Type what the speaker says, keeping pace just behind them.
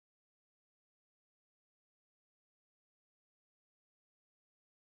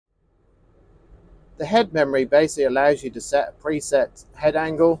The head memory basically allows you to set a preset head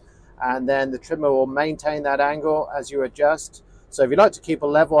angle, and then the trimmer will maintain that angle as you adjust. So if you like to keep a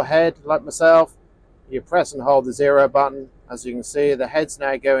level head like myself, you press and hold the 0 button. As you can see, the head's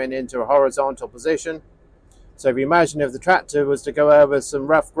now going into a horizontal position. So if you imagine if the tractor was to go over some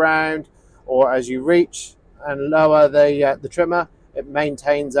rough ground, or as you reach and lower the trimmer, it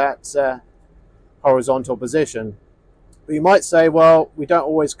maintains that horizontal position. But you might say, well, we don't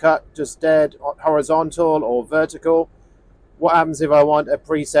always cut just dead horizontal or vertical. What happens if I want a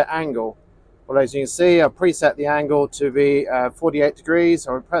preset angle? Well, as you can see, I've preset the angle to be 48 degrees.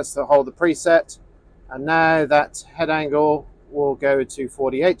 I press to hold the preset, and now that head angle will go to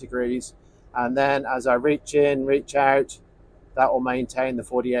 48 degrees. And then as I reach in, reach out, that will maintain the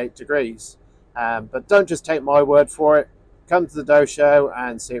 48 degrees. But don't just take my word for it. Come to the Dough Show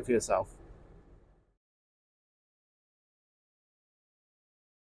and see it for yourself.